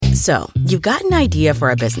So, you've got an idea for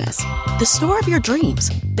a business, the store of your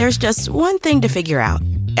dreams. There's just one thing to figure out: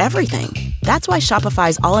 everything. That's why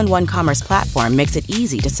Shopify's all-in-one commerce platform makes it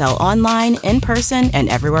easy to sell online, in person, and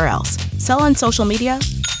everywhere else. Sell on social media,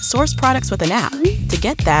 source products with an app to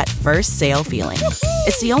get that first sale feeling.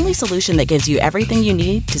 It's the only solution that gives you everything you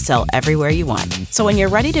need to sell everywhere you want. So when you're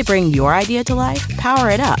ready to bring your idea to life, power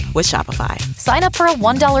it up with Shopify. Sign up for a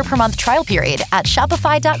 $1 per month trial period at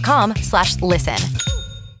shopify.com/listen.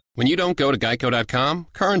 When you don't go to Geico.com,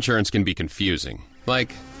 car insurance can be confusing.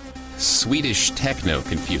 Like Swedish techno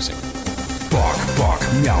confusing. Bark, bark,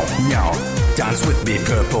 meow, meow. Dance with me,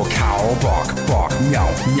 purple cow. Bark, bark,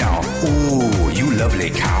 meow, meow. Ooh, you lovely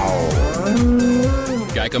cow.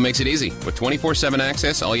 Geico makes it easy. With 24/7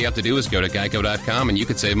 access, all you have to do is go to Geico.com and you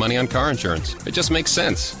could save money on car insurance. It just makes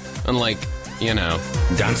sense. Unlike,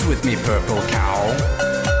 Dance with me, purple cow.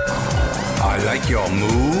 I like your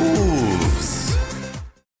moves.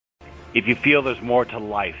 If you feel there's more to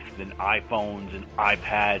life than iPhones and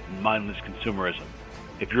iPads and mindless consumerism,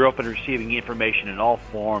 if you're open to receiving information in all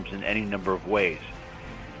forms in any number of ways,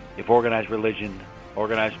 if organized religion,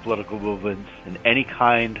 organized political movements, and any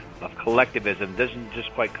kind of collectivism doesn't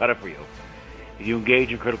just quite cut it for you, if you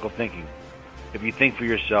engage in critical thinking, if you think for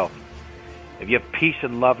yourself, if you have peace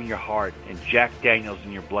and love in your heart and Jack Daniels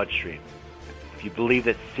in your bloodstream, if you believe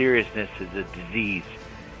that seriousness is a disease,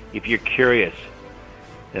 if you're curious,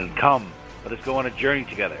 then come, let us go on a journey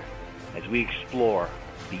together as we explore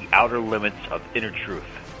the outer limits of inner truth.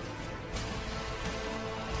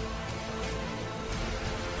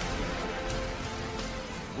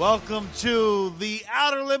 Welcome to the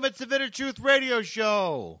Outer Limits of Inner Truth radio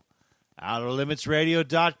show,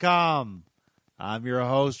 OuterLimitsRadio.com. I'm your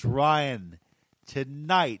host, Ryan.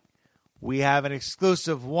 Tonight, we have an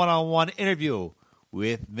exclusive one-on-one interview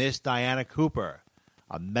with Miss Diana Cooper,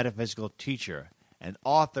 a metaphysical teacher and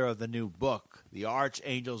author of the new book, The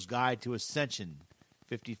Archangel's Guide to Ascension,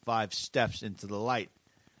 55 Steps into the Light.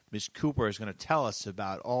 Miss Cooper is going to tell us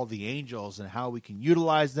about all the angels and how we can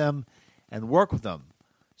utilize them and work with them.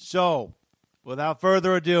 So, without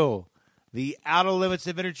further ado, the Outer Limits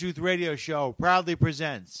of Inner Truth radio show proudly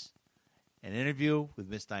presents an interview with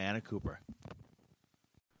Miss Diana Cooper.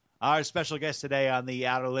 Our special guest today on the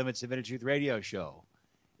Outer Limits of Inner Truth radio show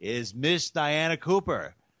is Miss Diana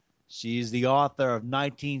Cooper. She's the author of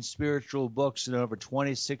 19 spiritual books in over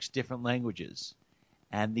 26 different languages.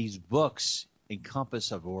 And these books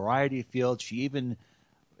encompass a variety of fields. She even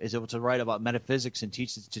is able to write about metaphysics and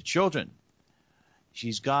teach it to children.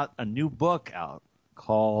 She's got a new book out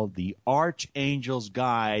called The Archangel's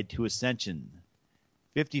Guide to Ascension,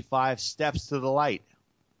 55 Steps to the Light.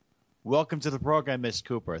 Welcome to the program, Miss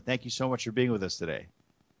Cooper. Thank you so much for being with us today.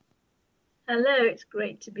 Hello, it's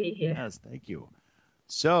great to be here. Yes, thank you.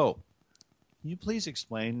 So, can you please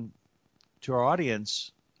explain to our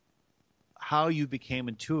audience how you became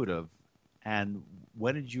intuitive and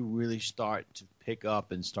when did you really start to pick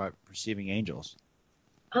up and start perceiving angels?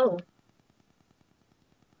 Oh.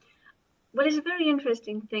 Well, it's a very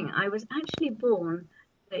interesting thing. I was actually born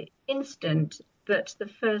the instant that the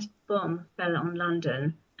first bomb fell on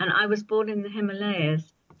London, and I was born in the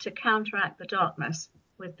Himalayas to counteract the darkness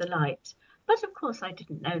with the light. But of course, I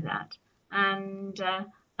didn't know that. And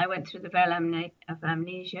I went through the veil of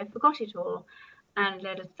amnesia, forgot it all, and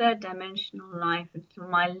led a third dimensional life until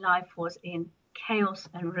my life was in chaos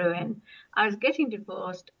and ruin. I was getting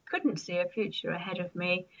divorced, couldn't see a future ahead of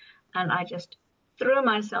me, and I just threw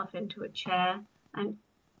myself into a chair and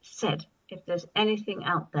said, if there's anything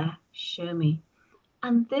out there, show me.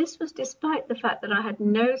 And this was despite the fact that I had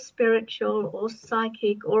no spiritual or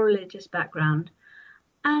psychic or religious background.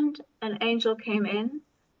 And an angel came in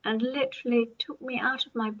and literally took me out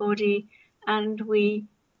of my body, and we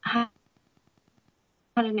had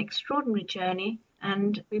an extraordinary journey,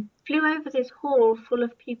 and we flew over this hall full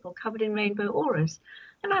of people covered in rainbow auras.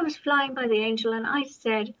 And I was flying by the angel, and I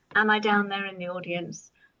said, am I down there in the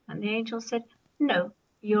audience? And the angel said, no,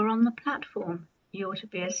 you're on the platform. You're to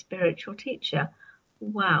be a spiritual teacher.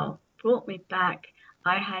 Wow, brought me back.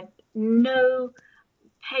 I had no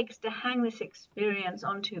pegs to hang this experience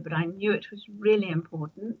onto, but I knew it was really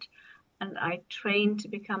important. And I trained to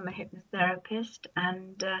become a hypnotherapist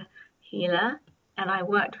and healer. And I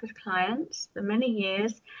worked with clients for many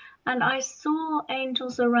years. And I saw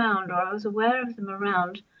angels around, or I was aware of them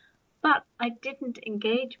around, but I didn't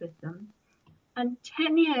engage with them. And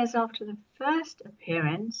 10 years after the first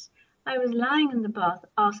appearance, I was lying in the bath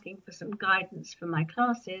asking for some guidance for my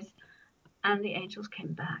classes, and the angels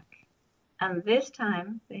came back. And this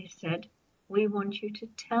time they said, we want you to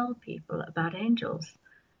tell people about angels.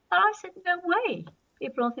 And I said, no way.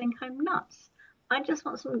 People will think I'm nuts. I just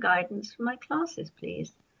want some guidance for my classes,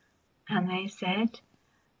 please. And they said,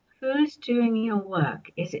 who's doing your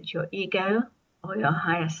work? Is it your ego or your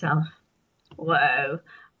higher self? Whoa.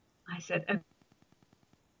 I said,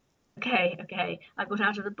 okay. I got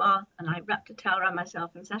out of the bath and I wrapped a towel around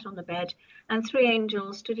myself and sat on the bed, and 3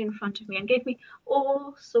 angels stood in front of me and gave me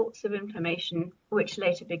all sorts of information, which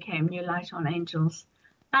later became New Light on Angels.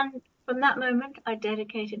 And from that moment, I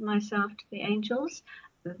dedicated myself to the angels.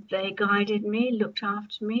 They guided me, looked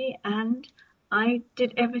after me, and I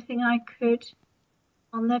did everything I could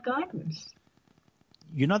on their guidance.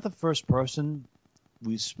 You're not the first person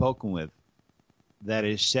we've spoken with that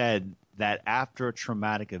has said that after a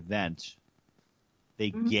traumatic event,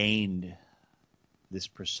 they gained this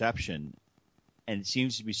perception, and it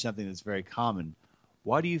seems to be something that's very common.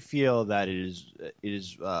 Why do you feel that it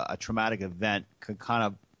is a traumatic event can kind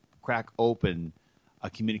of crack open a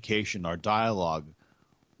communication or dialogue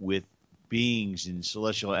with beings and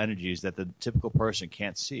celestial energies that the typical person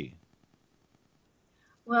can't see?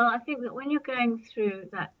 Well, I think that when you're going through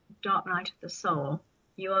that dark night of the soul,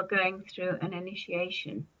 you are going through an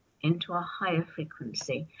initiation into a higher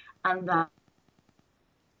frequency, and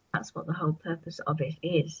that's what the whole purpose of it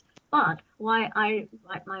is. But why I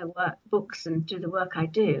write my books and do the work I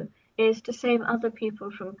do is to save other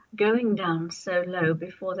people from going down so low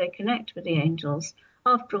before they connect with the angels.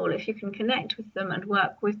 After all, if you can connect with them and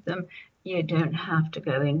work with them, you don't have to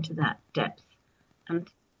go into that depth. And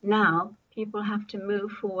now people have to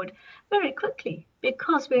move forward very quickly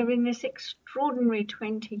because we're in this extraordinary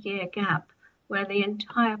 20-year gap where the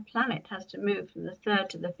entire planet has to move from the 3rd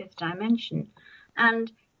to the 5th dimension.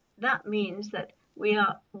 And that means that we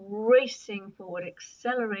are racing forward,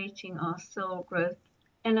 accelerating our soul growth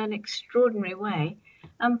in an extraordinary way.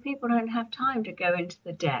 And people don't have time to go into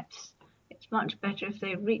the depths. It's much better if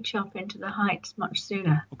they reach up into the heights much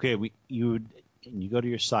sooner. Okay, you go to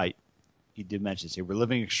your site. You did mention this here. We're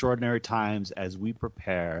living extraordinary times as we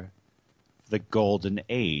prepare the golden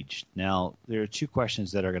age. Now, there are 2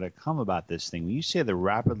 questions that are going to come about this thing. When you say the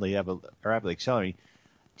rapidly accelerating,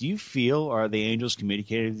 do you feel, or are the angels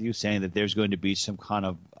communicating with you saying that there's going to be some kind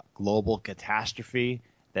of global catastrophe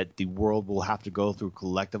that the world will have to go through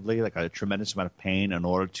collectively, like a tremendous amount of pain in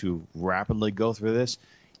order to rapidly go through this?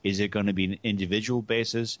 Is it going to be an individual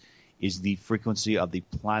basis? Is the frequency of the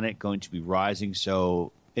planet going to be rising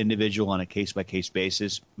so individual on a case-by-case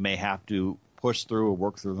basis may have to push through or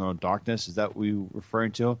work through their own darkness? Is that what you're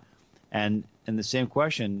referring to? And the same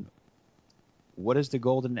question, what is the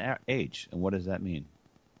golden age, and what does that mean?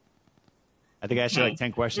 I think I asked you like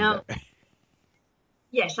 10 questions now, there.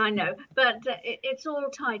 Yes, I know, but it's all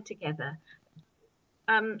tied together.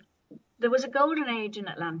 There was a golden age in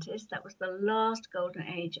Atlantis. That was the last golden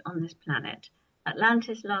age on this planet.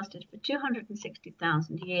 Atlantis lasted for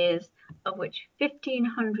 260,000 years, of which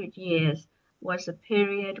 1,500 years was a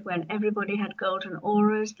period when everybody had golden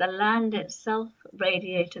auras. The land itself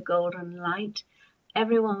radiated golden light.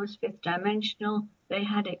 Everyone was 5th dimensional. They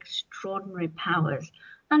had extraordinary powers.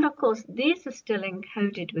 And of course, these are still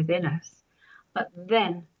encoded within us. But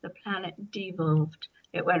then the planet devolved.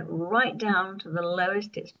 It went right down to the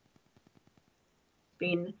lowest it's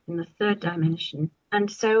been in the 3rd dimension. And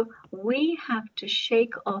so we have to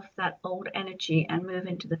shake off that old energy and move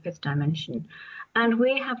into the 5th dimension. And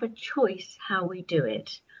we have a choice how we do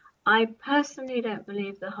it. I personally don't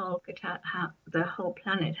believe the whole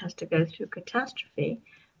planet has to go through catastrophe,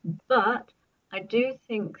 but I do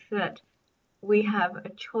think that we have a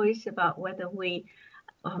choice about whether we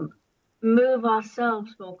move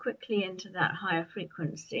ourselves more quickly into that higher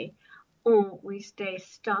frequency, or we stay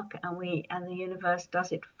stuck and the universe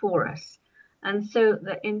does it for us. And so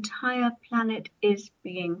the entire planet is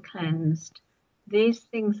being cleansed. These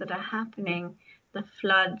things that are happening, the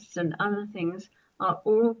floods and other things, are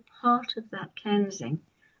all part of that cleansing.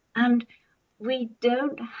 And we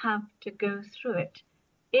don't have to go through it.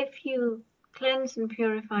 If you cleanse and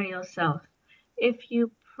purify yourself, if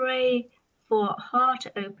you pray for heart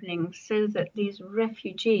opening so that these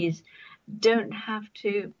refugees don't have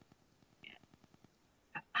to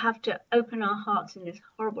open our hearts in this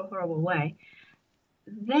horrible, horrible way,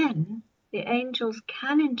 then the angels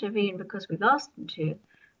can intervene because we've asked them to.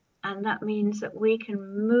 And that means that we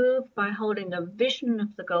can move by holding the vision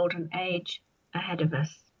of the golden age ahead of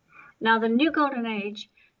us. Now, the new golden age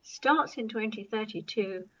starts in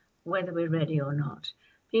 2032, whether we're ready or not.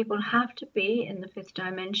 People have to be in the 5th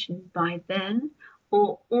dimension by then,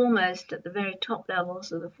 or almost at the very top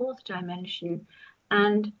levels of the 4th dimension.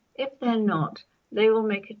 And if they're not, they will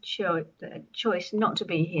make a choice not to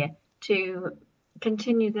be here, to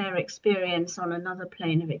continue their experience on another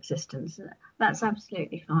plane of existence. That's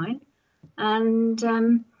absolutely fine. And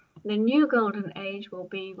the new golden age will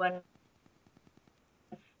be when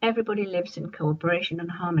everybody lives in cooperation and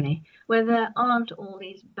harmony, where there aren't all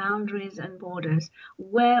these boundaries and borders,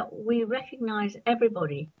 where we recognize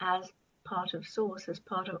everybody as part of Source, as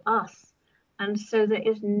part of us. And so there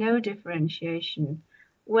is no differentiation,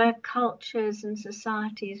 where cultures and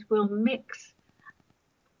societies will mix,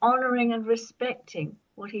 honoring and respecting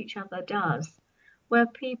what each other does, where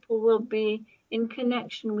people will be in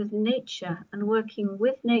connection with nature and working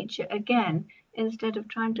with nature again instead of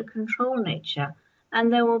trying to control nature.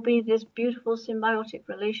 And there will be this beautiful symbiotic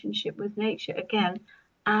relationship with nature again,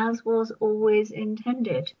 as was always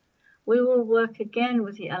intended. We will work again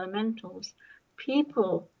with the elementals.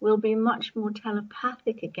 People will be much more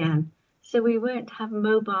telepathic again, so we won't have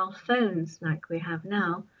mobile phones like we have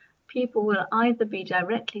now. People will either be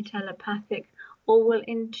directly telepathic or will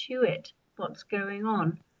intuit what's going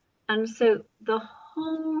on. And so the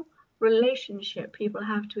whole relationship people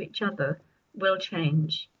have to each other will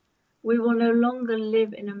change. We will no longer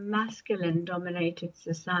live in a masculine-dominated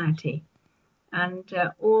society, and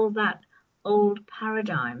all that old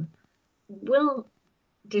paradigm will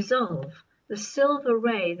dissolve. The silver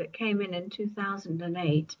ray that came in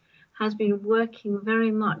 2008 has been working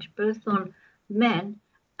very much both on men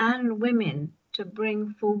and women to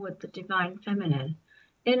bring forward the divine feminine.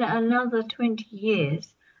 In another 20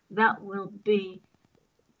 years, that will be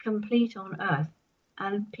complete on Earth,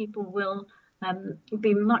 and people will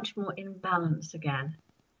be much more in balance again.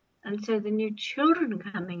 And so the new children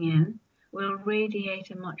coming in will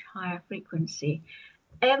radiate a much higher frequency.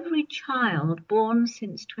 Every child born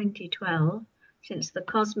since 2012, since the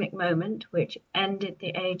cosmic moment which ended the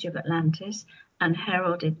age of Atlantis and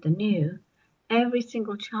heralded the new, every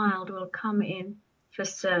single child will come in for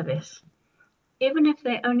service. Even if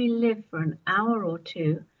they only live for an hour or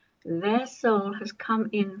two, their soul has come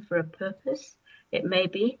in for a purpose. It may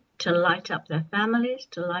be to light up their families,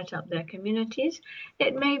 to light up their communities.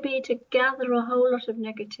 It may be to gather a whole lot of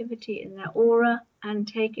negativity in their aura and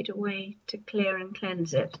take it away to clear and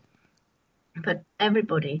cleanse it. But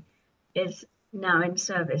everybody is now in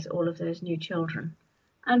service, all of those new children.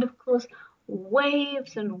 And of course,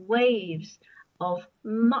 waves and waves of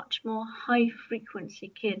much more high frequency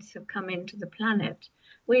kids have come into the planet.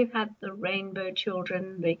 We've had the rainbow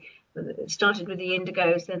children, it started with the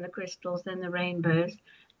indigos, then the crystals, then the rainbows.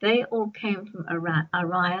 They all came from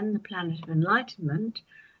Orion, the planet of enlightenment.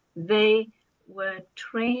 They were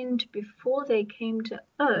trained before they came to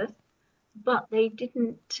Earth, but they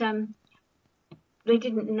didn't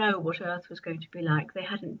know what Earth was going to be like. They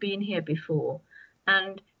hadn't been here before.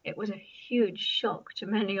 And it was a huge shock to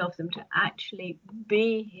many of them to actually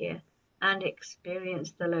be here and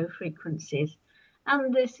experience the low frequencies.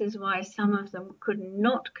 And this is why some of them could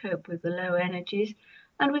not cope with the low energies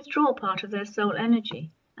and withdraw part of their soul energy.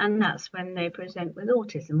 And that's when they present with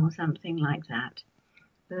autism or something like that.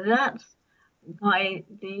 That's why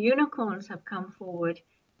the unicorns have come forward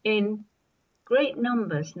in great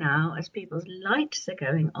numbers now as people's lights are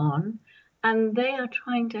going on, and they are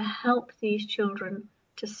trying to help these children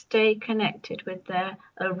to stay connected with their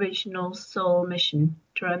original soul mission,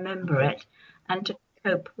 to remember it and to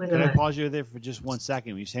cope with it. Can I pause you there for just 1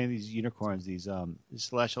 second? When you're saying these unicorns, these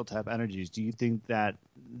celestial type energies, do you think that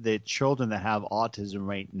the children that have autism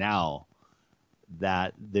right now,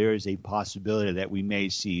 that there is a possibility that we may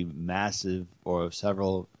see massive or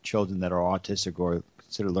several children that are autistic or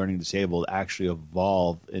considered learning disabled actually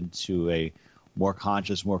evolve into a more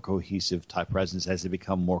conscious, more cohesive type presence as they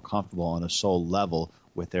become more comfortable on a soul level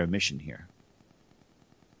with their mission here?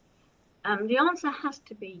 The answer has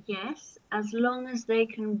to be yes, as long as they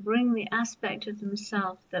can bring the aspect of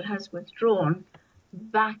themselves that has withdrawn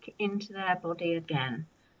back into their body again.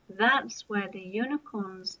 That's where the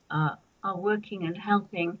unicorns are working and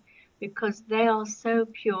helping, because they are so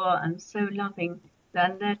pure and so loving,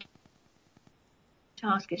 then their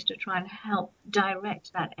task is to try and help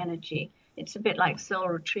direct that energy. It's a bit like soul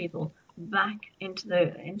retrieval back into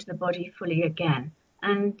the body fully again.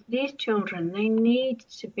 And these children, they need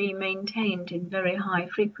to be maintained in very high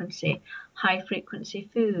frequency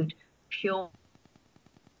food, pure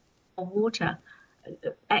water,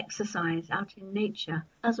 exercise out in nature,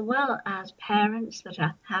 as well as parents that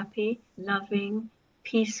are happy, loving,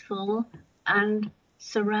 peaceful, and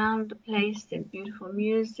surround the place in beautiful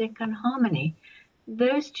music and harmony.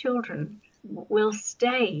 Those children will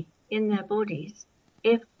stay in their bodies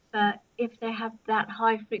if they have that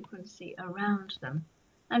high frequency around them.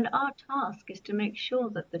 And our task is to make sure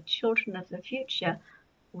that the children of the future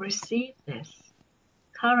receive this.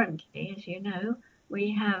 Currently, as you know,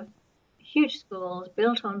 we have huge schools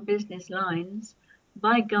built on business lines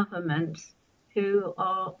by governments who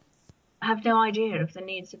have no idea of the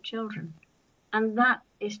needs of children. And that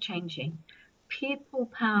is changing. People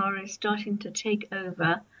power is starting to take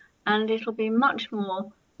over, and it'll be much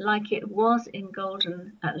more like it was in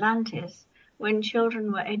Golden Atlantis, when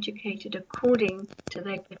children were educated according to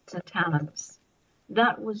their gifts and talents.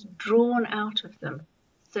 That was drawn out of them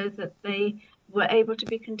so that they were able to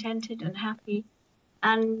be contented and happy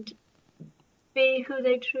and be who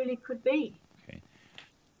they truly could be. Okay.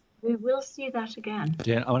 We will see that again.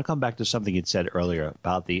 Dan, I want to come back to something you'd said earlier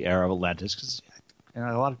about the era of Atlantis, because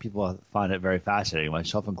a lot of people find it very fascinating,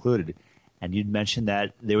 myself included. And you'd mentioned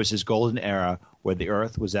that there was this golden era where the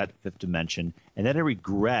Earth was at fifth dimension, and then it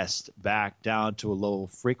regressed back down to a low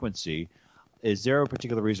frequency. Is there a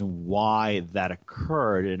particular reason why that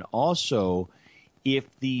occurred? And also, if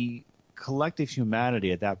the collective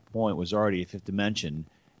humanity at that point was already at fifth dimension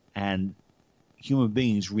and human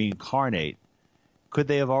beings reincarnate, could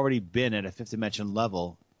they have already been at a fifth dimension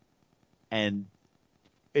level? And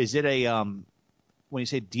is it a when you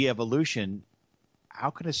say de-evolution, how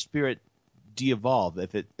can a spirit de-evolve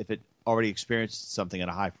if it already experienced something at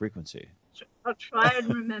a high frequency? I'll try and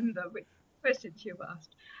remember which questions you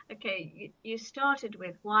asked. Okay, you started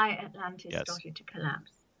with why Atlantis started to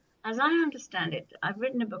collapse. As I understand it, I've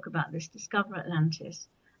written a book about this, Discover Atlantis,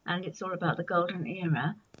 and it's all about the golden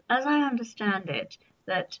era. As I understand it,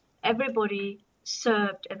 that everybody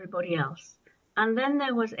served everybody else. And then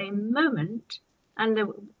there was a moment, and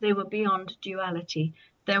they were beyond duality.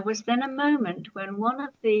 There was then a moment when one of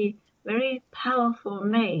the very powerful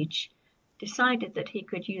mage decided that he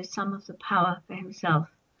could use some of the power for himself.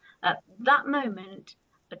 At that moment,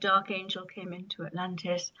 a dark angel came into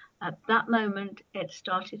Atlantis. At that moment, it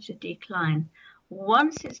started to decline.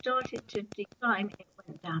 Once it started to decline, it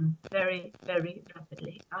went down very, very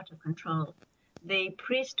rapidly, out of control. The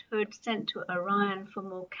priesthood sent to Orion for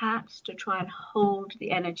more cats to try and hold the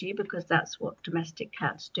energy, because that's what domestic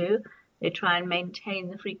cats do. They try and maintain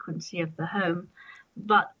the frequency of the home,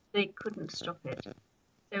 but they couldn't stop it.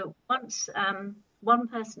 So once one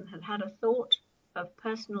person had a thought of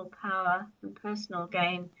personal power and personal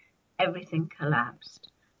gain, everything collapsed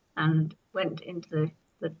and went into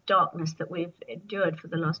the darkness that we've endured for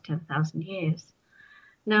the last 10,000 years.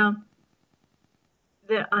 Now,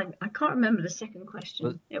 I can't remember the second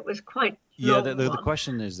question. It was quite long. The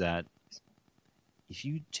question is that if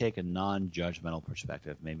you take a non-judgmental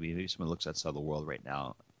perspective, maybe someone looks outside the world right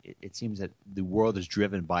now, it seems that the world is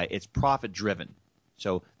driven by, it's profit-driven.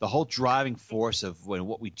 So the whole driving force of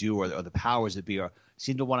what we do or the powers that be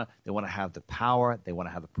seem to want to have the power, they want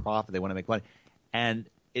to have the profit, they want to make money. And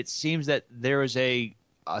it seems that there is a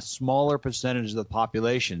smaller percentage of the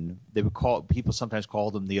population, people sometimes call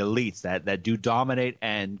them the elites, that do dominate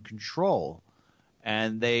and control.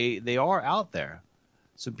 And they are out there.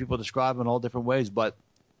 Some people describe them in all different ways, but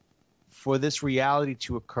for this reality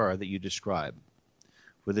to occur that you describe,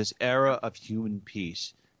 for this era of human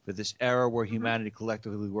peace, for this era where humanity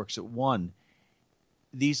collectively works at one,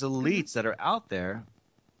 these elites that are out there,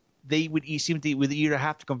 they would either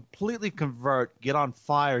have to completely convert, get on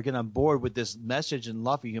fire, get on board with this message and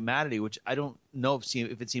love for humanity, which I don't know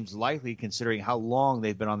if it seems likely considering how long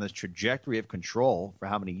they've been on this trajectory of control for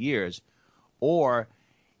how many years, or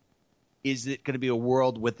is it going to be a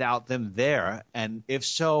world without them there? And if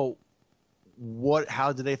so,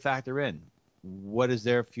 how do they factor in? What is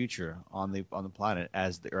their future on the planet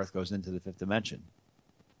as the Earth goes into the fifth dimension?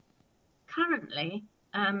 Currently,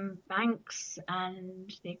 banks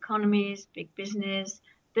and the economies, big business,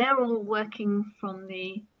 they're all working from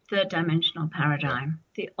the third dimensional paradigm,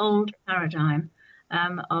 the old paradigm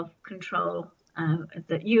of control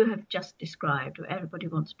that you have just described, where everybody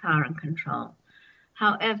wants power and control.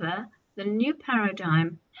 However, the new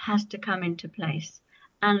paradigm has to come into place.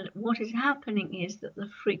 And what is happening is that the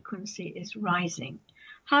frequency is rising.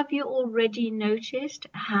 Have you already noticed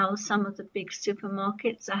how some of the big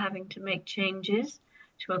supermarkets are having to make changes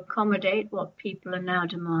to accommodate what people are now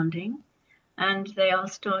demanding? And they are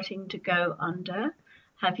starting to go under.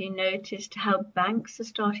 Have you noticed how banks are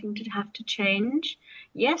starting to have to change?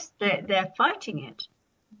 Yes, they're fighting it,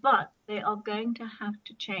 but they are going to have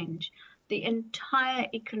to change. The entire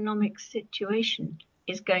economic situation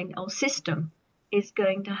system is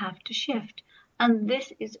going to have to shift. And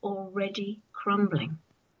this is already crumbling.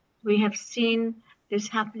 We have seen this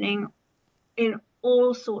happening in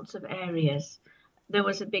all sorts of areas. There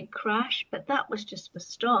was a big crash, but that was just the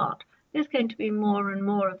start. There's going to be more and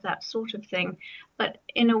more of that sort of thing, but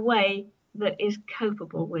in a way that is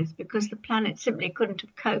copable with, because the planet simply couldn't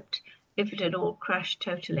have coped if it had all crashed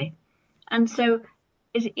totally. And so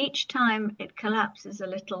each time it collapses a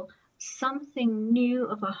little, something new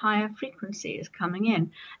of a higher frequency is coming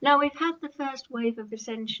in. Now, we've had the first wave of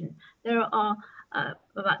ascension. There are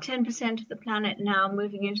about 10% of the planet now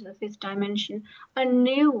moving into the fifth dimension. A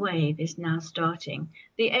new wave is now starting.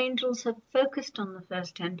 The angels have focused on the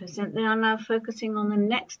first 10%. They are now focusing on the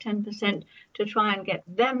next 10% to try and get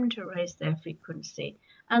them to raise their frequency.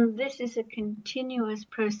 And this is a continuous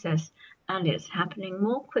process, and it's happening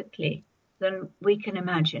more quickly than we can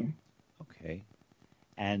imagine. Okay.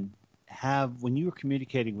 And when you were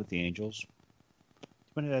communicating with the angels,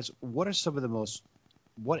 what are some of the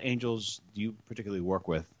what angels do you particularly work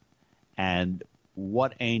with, and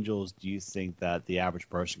what angels do you think that the average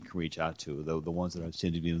person can reach out to, the ones that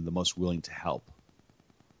seem to be the most willing to help?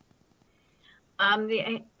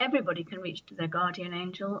 Everybody can reach to their guardian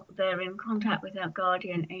angel. They're in contact with their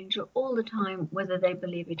guardian angel all the time, whether they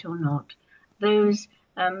believe it or not. Those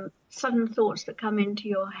sudden thoughts that come into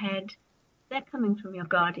your head, they're coming from your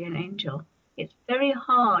guardian angel. It's very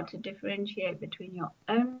hard to differentiate between your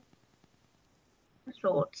own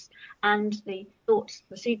thoughts and the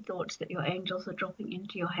seed thoughts that your angels are dropping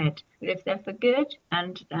into your head. But if they're for good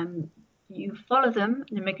and you follow them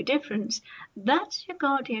and they make a difference, that's your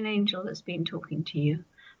guardian angel that's been talking to you.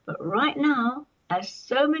 But right now, as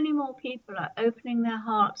so many more people are opening their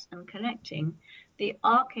hearts and connecting, the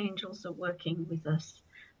archangels are working with us.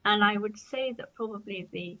 And I would say that probably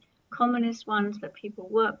the commonest ones that people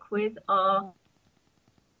work with are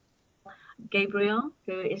Gabriel,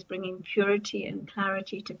 who is bringing purity and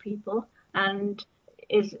clarity to people and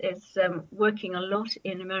is working a lot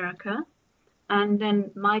in America. And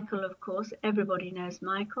then Michael, of course, everybody knows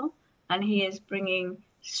Michael, and he is bringing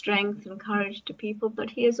strength and courage to people, but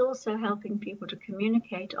he is also helping people to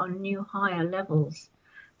communicate on new higher levels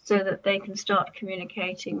so that they can start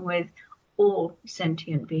communicating with all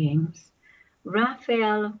sentient beings.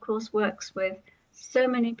 Raphael, of course, works with so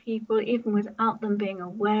many people, even without them being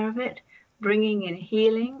aware of it, bringing in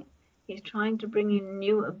healing. He's trying to bring in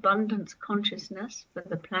new abundance consciousness for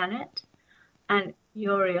the planet. And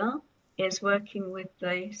Uriel is working with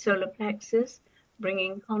the solar plexus,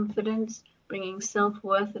 bringing confidence, bringing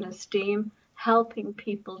self-worth and esteem, helping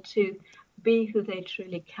people to be who they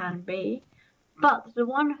truly can be. But the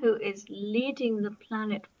one who is leading the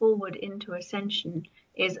planet forward into ascension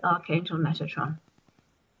is Archangel Metatron.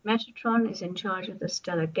 Metatron is in charge of the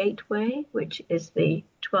stellar gateway, which is the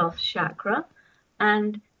 12th chakra,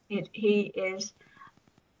 and he is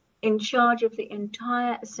in charge of the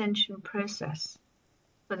entire ascension process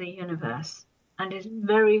for the universe and is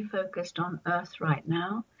very focused on Earth right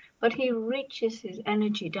now, but he reaches his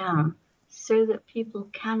energy down so that people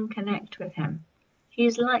can connect with him.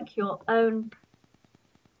 He's like your own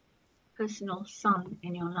personal sun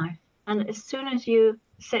in your life. And as soon as you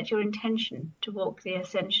set your intention to walk the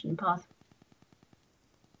ascension pathway,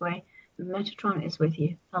 Metatron is with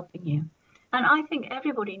you, helping you. And I think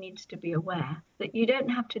everybody needs to be aware that you don't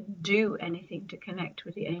have to do anything to connect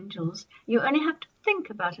with the angels. You only have to think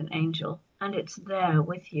about an angel, and it's there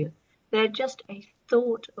with you. They're just a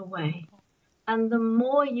thought away. And the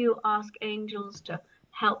more you ask angels to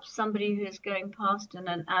help somebody who is going past in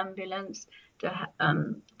an ambulance, to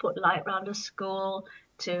put light around a school,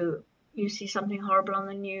 you see something horrible on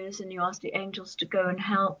the news and you ask the angels to go and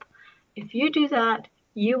help. If you do that,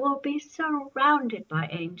 you will be surrounded by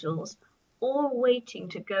angels, all waiting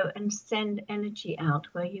to go and send energy out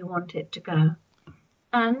where you want it to go.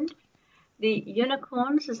 And the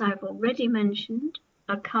unicorns, as I've already mentioned,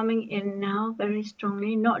 are coming in now very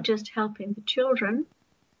strongly, not just helping the children,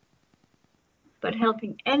 but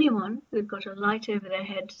helping anyone who's got a light over their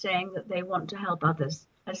head saying that they want to help others.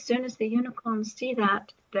 As soon as the unicorns see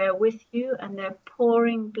that, they're with you and they're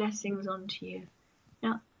pouring blessings onto you.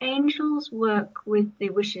 Now, angels work with the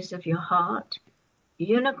wishes of your heart.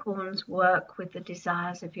 Unicorns work with the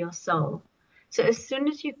desires of your soul. So as soon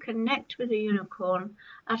as you connect with a unicorn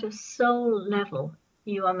at a soul level,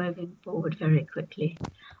 you are moving forward very quickly.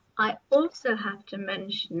 I also have to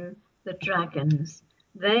mention the dragons.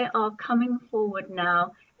 They are coming forward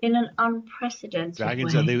now in an unprecedented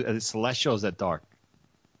Dragons, way. are they celestials that dark?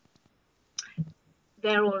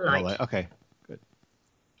 They're all light. Okay, good.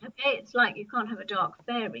 Okay, it's like you can't have a dark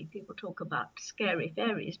fairy. People talk about scary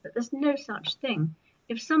fairies, but there's no such thing.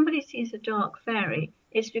 If somebody sees a dark fairy,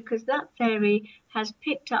 it's because that fairy has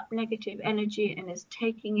picked up negative energy and is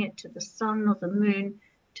taking it to the sun or the moon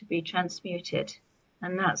to be transmuted.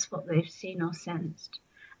 And that's what they've seen or sensed.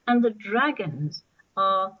 And the dragons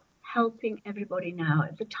are helping everybody now.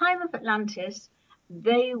 At the time of Atlantis,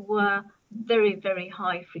 they were very, very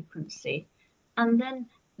high frequency. And then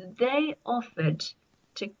they offered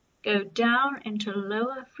to go down into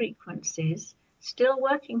lower frequencies still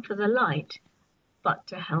working for the light, but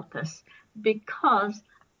to help us, because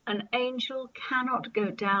an angel cannot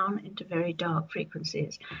go down into very dark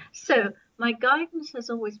frequencies. So my guidance has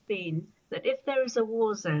always been that if there is a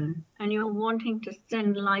war zone and you're wanting to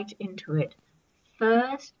send light into it,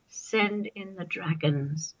 first send in the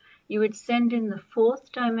dragons. You would send in the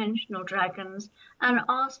fourth dimensional dragons and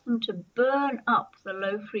ask them to burn up the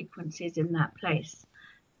low frequencies in that place.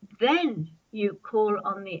 Then you call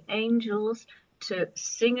on the angels to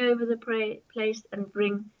sing over the place and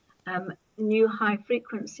bring new high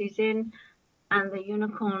frequencies in, and the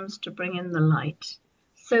unicorns to bring in the light.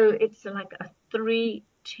 So it's like a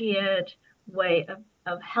 3-tiered way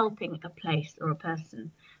of helping a place or a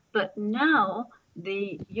person. But now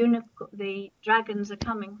the dragons are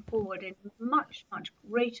coming forward in much, much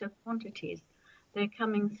greater quantities. They're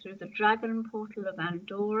coming through the dragon portal of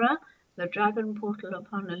Andorra, the dragon portal of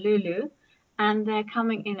Honolulu, and they're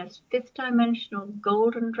coming in as fifth dimensional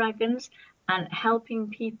golden dragons and helping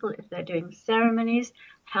people if they're doing ceremonies,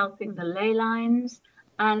 helping the ley lines,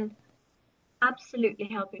 and absolutely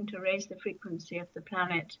helping to raise the frequency of the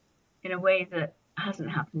planet in a way that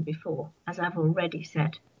hasn't happened before, as I've already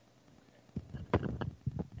said.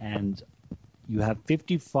 And you have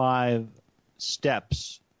 55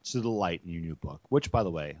 steps to the light in your new book, which, by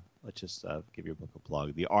the way, let's just give your book a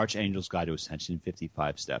plug. The Archangel's Guide to Ascension,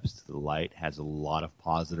 55 Steps to the Light, has a lot of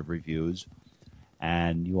positive reviews.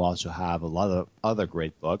 And you also have a lot of other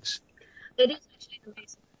great books. It is actually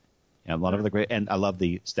amazing. Yeah, a lot of other great, and I love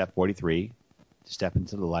the step 43, to step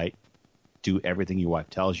into the light, do everything your wife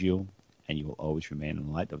tells you, and you will always remain in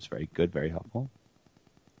the light. That was very good, very helpful.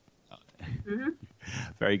 Mm-hmm.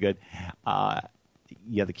 Very good.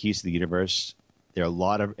 You have the Keys to the Universe. There are a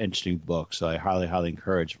lot of interesting books, so I highly, highly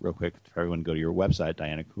encourage, real quick, for everyone to go to your website,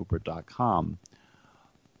 DianaCooper.com.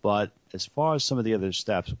 But as far as some of the other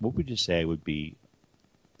steps, what would you say would be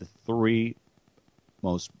the 3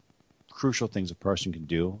 most crucial things a person can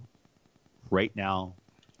do right now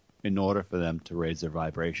in order for them to raise their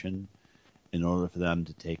vibration, in order for them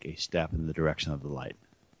to take a step in the direction of the light?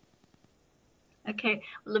 Okay,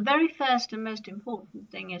 well, the very first and most important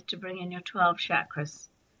thing is to bring in your 12 chakras.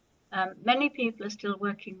 Many people are still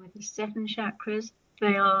working with the 7 chakras.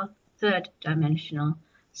 They are third dimensional.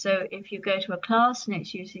 So if you go to a class and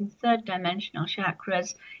it's using third dimensional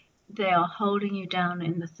chakras, they are holding you down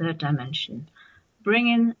in the third dimension. Bring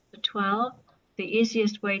in the 12. The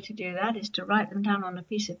easiest way to do that is to write them down on a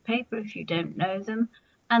piece of paper if you don't know them.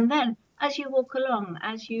 And then as you walk along,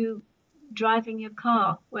 as you driving your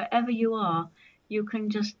car, wherever you are, you can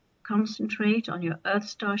just concentrate on your Earth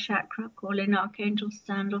Star chakra, call in Archangel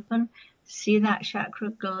Sandalphon, see that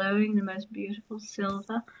chakra glowing the most beautiful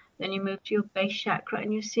silver. Then you move to your base chakra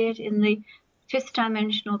and you see it in the 5th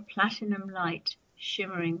dimensional platinum light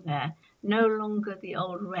shimmering there, no longer the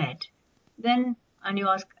old red. Then, and you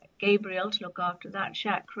ask Gabriel to look after that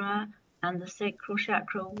chakra and the sacral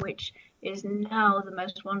chakra, which is now the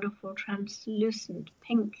most wonderful translucent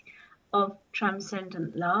pink of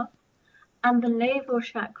transcendent love. And the navel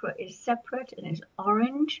chakra is separate and is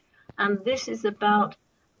orange. And this is about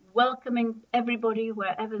welcoming everybody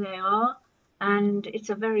wherever they are. And it's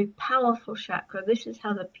a very powerful chakra. This is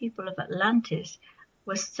how the people of Atlantis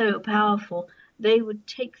were so powerful. They would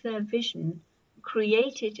take their vision,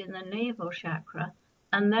 create it in the navel chakra,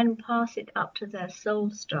 and then pass it up to their soul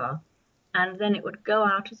star. And then it would go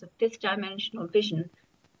out as a 5th dimensional vision,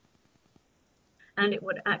 and it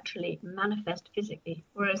would actually manifest physically.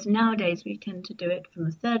 Whereas nowadays we tend to do it from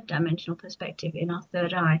a 3rd dimensional perspective in our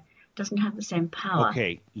third eye. It doesn't have the same power.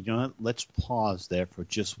 Okay, you know what? Let's pause there for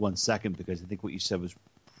just 1 second, because I think what you said was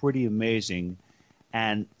pretty amazing.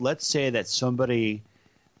 And let's say that somebody,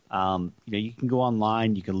 you can go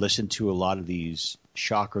online, you can listen to a lot of these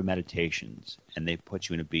chakra meditations, and they put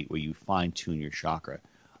you in a beat where you fine-tune your chakra.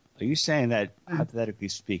 Are you saying that, hypothetically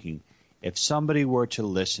speaking, if somebody were to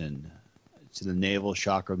listen to the navel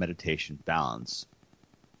chakra meditation balance,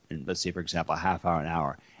 and let's say, for example, a half hour, an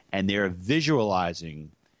hour, and they're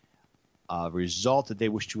visualizing a result that they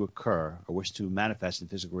wish to occur or wish to manifest in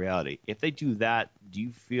physical reality, if they do that, do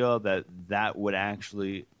you feel that that would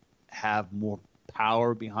actually have more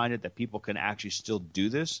power behind it, that people can actually still do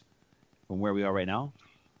this from where we are right now?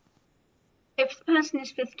 If the person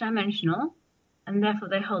is 5th dimensional, and therefore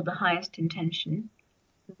they hold the highest intention,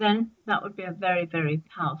 then that would be a very, very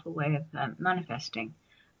powerful way of manifesting.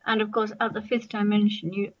 And of course, at the 5th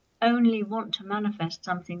dimension, you only want to manifest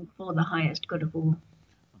something for the highest good of all.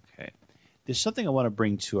 Okay. There's something I want to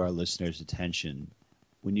bring to our listeners' attention.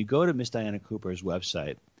 When you go to Miss Diana Cooper's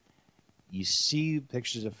website, you see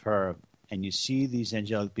pictures of her, and you see these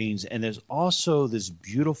angelic beings, and there's also this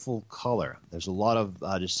beautiful color. There's a lot of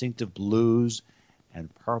distinctive blues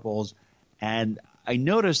and purples, and I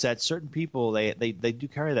noticed that certain people, they do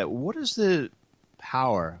carry that. What is the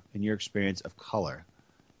power, in your experience, of color?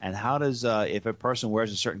 And how does, if a person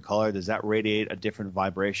wears a certain color, does that radiate a different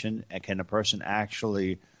vibration? And can a person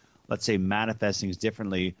actually, let's say, manifest things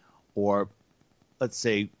differently, or let's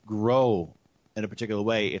say grow in a particular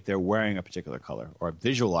way if they're wearing a particular color, or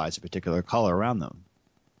visualize a particular color around them?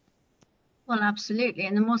 Well, absolutely.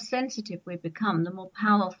 And the more sensitive we become, the more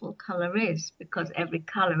powerful color is, because every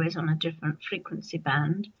color is on a different frequency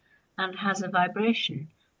band and has a vibration.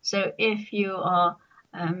 So if you are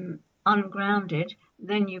ungrounded,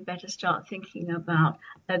 then you better start thinking about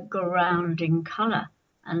a grounding color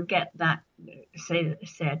and get that, say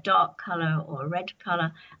a dark color or a red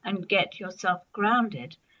color, and get yourself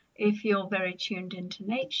grounded. If you're very tuned into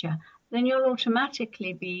nature, then you'll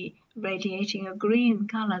automatically be radiating a green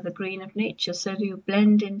color, the green of nature, so that you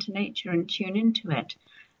blend into nature and tune into it.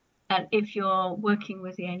 And if you're working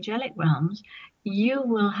with the angelic realms, you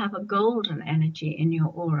will have a golden energy in your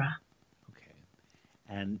aura. Okay.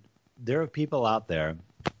 And there are people out there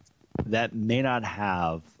that may not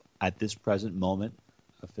have, at this present moment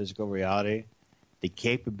of physical reality, the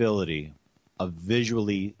capability of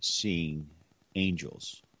visually seeing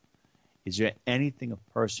angels. Is there anything a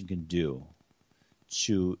person can do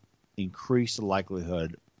to increase the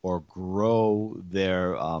likelihood or grow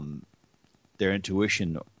their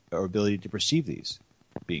intuition or ability to perceive these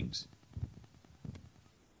beings?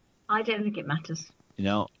 I don't think it matters. You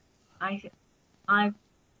know, I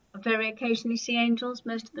very occasionally see angels.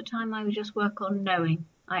 Most of the time I would just work on knowing.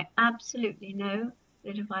 I absolutely know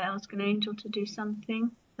that if I ask an angel to do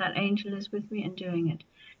something, that angel is with me and doing it.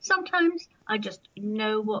 Sometimes I just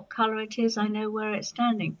know what color it is. I know where it's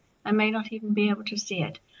standing. I may not even be able to see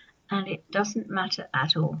it. And it doesn't matter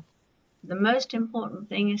at all. The most important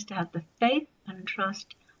thing is to have the faith and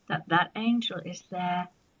trust that that angel is there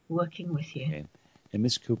working with you. Okay. And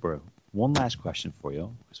Ms. Cooper, one last question for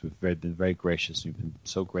you, because we've been very gracious. You've been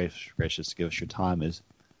so gracious to give us your time. Is,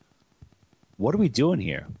 what are we doing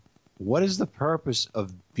here? What is the purpose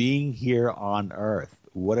of being here on Earth?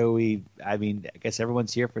 What are we? I mean, I guess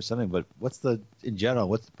everyone's here for something, but in general,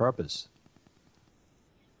 what's the purpose?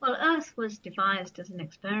 Well, Earth was devised as an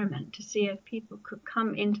experiment to see if people could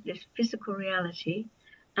come into this physical reality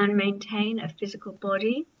and maintain a physical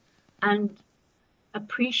body and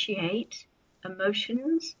appreciate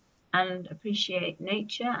emotions and appreciate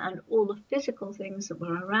nature and all the physical things that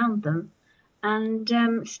were around them,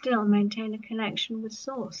 and still maintain a connection with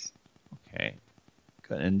Source. Okay.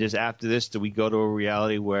 And just after this, do we go to a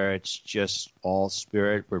reality where it's just all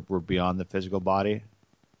spirit? We're beyond the physical body?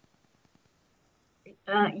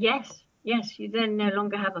 Yes. You then no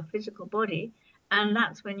longer have a physical body, and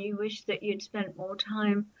that's when you wish that you'd spent more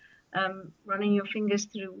time running your fingers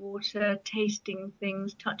through water, tasting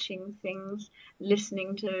things, touching things,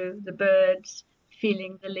 listening to the birds,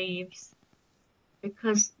 feeling the leaves,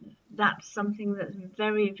 because that's something that's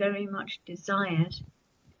very, very much desired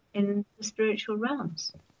in the spiritual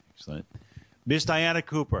realms. Excellent. Miss Diana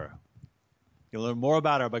Cooper. You'll learn more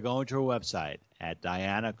about her by going to her website at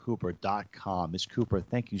dianacooper.com. Miss Cooper,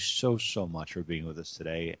 thank you so much for being with us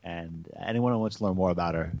today. And anyone who wants to learn more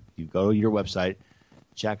about her, you go to your website,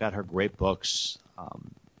 check out her great books.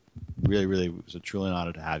 Really, it was a truly an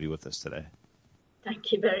honor to have you with us today.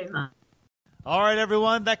 Thank you very much. All right,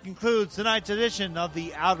 everyone, that concludes tonight's edition of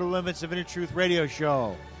the Outer Limits of Inner Truth radio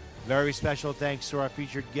show. Very special thanks to our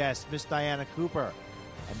featured guest, Miss Diana Cooper.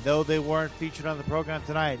 And though they weren't featured on the program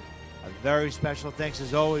tonight, a very special thanks,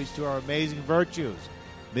 as always, to our amazing virtues,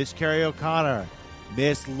 Miss Carrie O'Connor,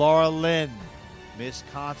 Miss Laura Lynn, Miss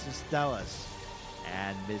Constance Stellis,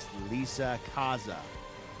 and Miss Lisa Kaza.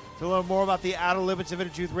 To learn more about the Outer Limits of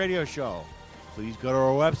Inner Truth radio show, please go to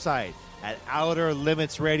our website at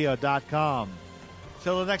outerlimitsradio.com.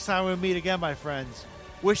 Till the next time we meet again, my friends,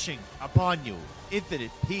 wishing upon you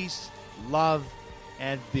infinite peace, love,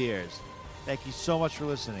 and beers. Thank you so much for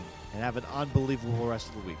listening, and have an unbelievable rest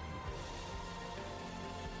of the week.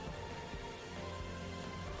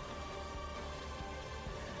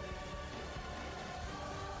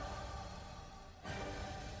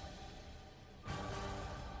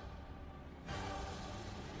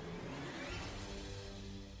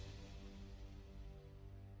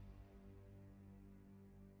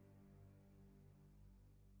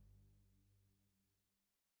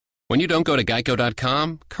 When you don't go to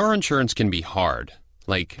Geico.com, car insurance can be hard.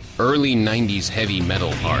 Like early 90s heavy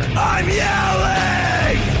metal hard. I'm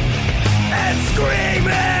yelling and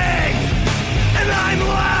screaming, and I'm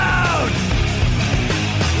loud.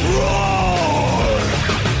 Roar!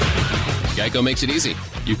 Geico makes it easy.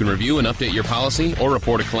 You can review and update your policy or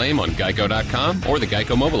report a claim on Geico.com or the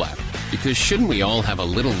Geico mobile app. Because shouldn't we all have a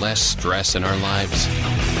little less stress in our lives?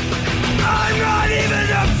 I'm not even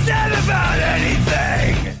upset about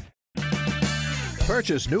anything!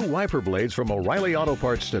 Purchase new wiper blades from O'Reilly Auto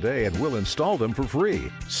Parts today and we'll install them for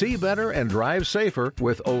free. See better and drive safer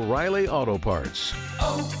with O'Reilly Auto Parts.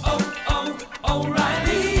 Oh,